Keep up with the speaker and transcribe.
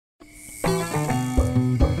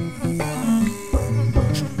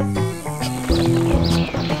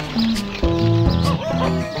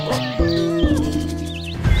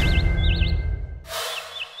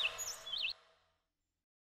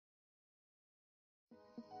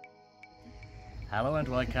Hello and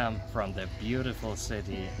welcome from the beautiful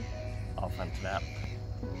city of Antwerp.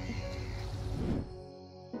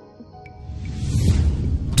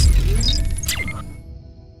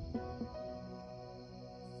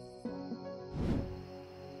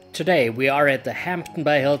 Today we are at the Hampton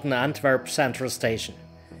by Hilton Antwerp Central Station.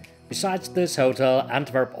 Besides this hotel,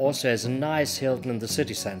 Antwerp also has a nice Hilton in the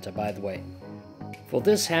city center, by the way. For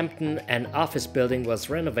this Hampton, an office building was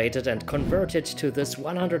renovated and converted to this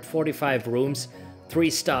 145 rooms,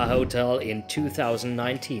 3-star hotel in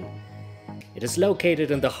 2019. It is located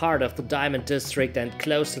in the heart of the Diamond District and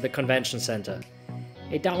close to the convention center.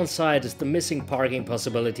 A downside is the missing parking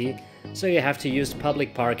possibility, so you have to use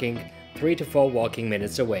public parking 3 to 4 walking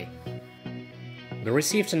minutes away. We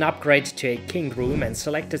received an upgrade to a king room and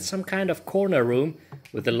selected some kind of corner room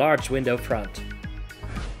with a large window front.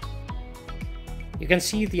 You can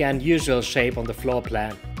see the unusual shape on the floor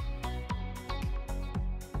plan.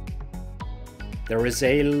 There is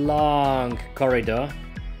a long corridor,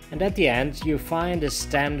 and at the end you find a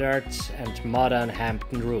standard and modern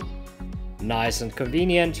Hampton room. Nice and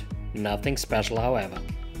convenient, nothing special however.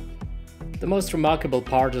 The most remarkable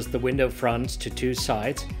part is the window front to 2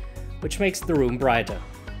 sides, which makes the room brighter.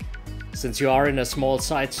 Since you are in a small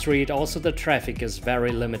side street, also the traffic is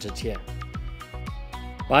very limited here.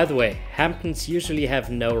 By the way, Hamptons usually have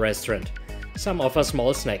no restaurant. Some offer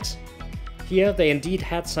small snacks. Here they indeed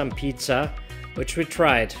had some pizza, which we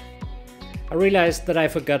tried. I realized that I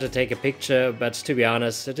forgot to take a picture, but to be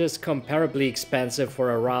honest, it is comparably expensive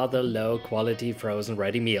for a rather low quality frozen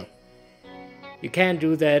ready meal. You can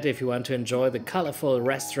do that if you want to enjoy the colorful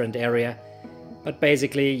restaurant area, but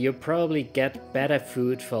basically you probably get better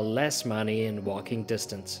food for less money in walking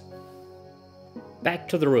distance. Back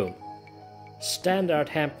to the room. Standard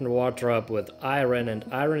Hampton wardrobe with iron and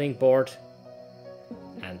ironing board.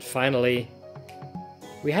 And finally,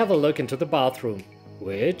 we have a look into the bathroom,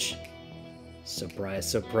 which, surprise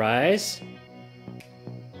surprise,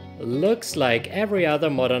 looks like every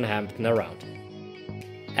other modern Hampton around.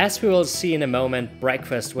 As we will see in a moment,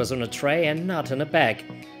 breakfast was on a tray and not in a bag.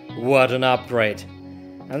 What an upgrade!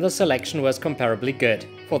 And the selection was comparably good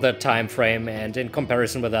for the time frame and in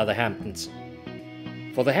comparison with other Hamptons.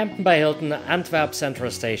 For the Hampton by Hilton Antwerp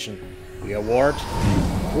Central Station, we award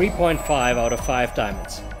 3.5 out of 5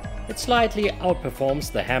 diamonds. It slightly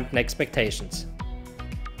outperforms the Hampton expectations.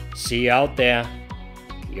 See you out there.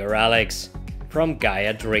 Your Alex from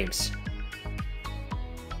Gaia Dreams.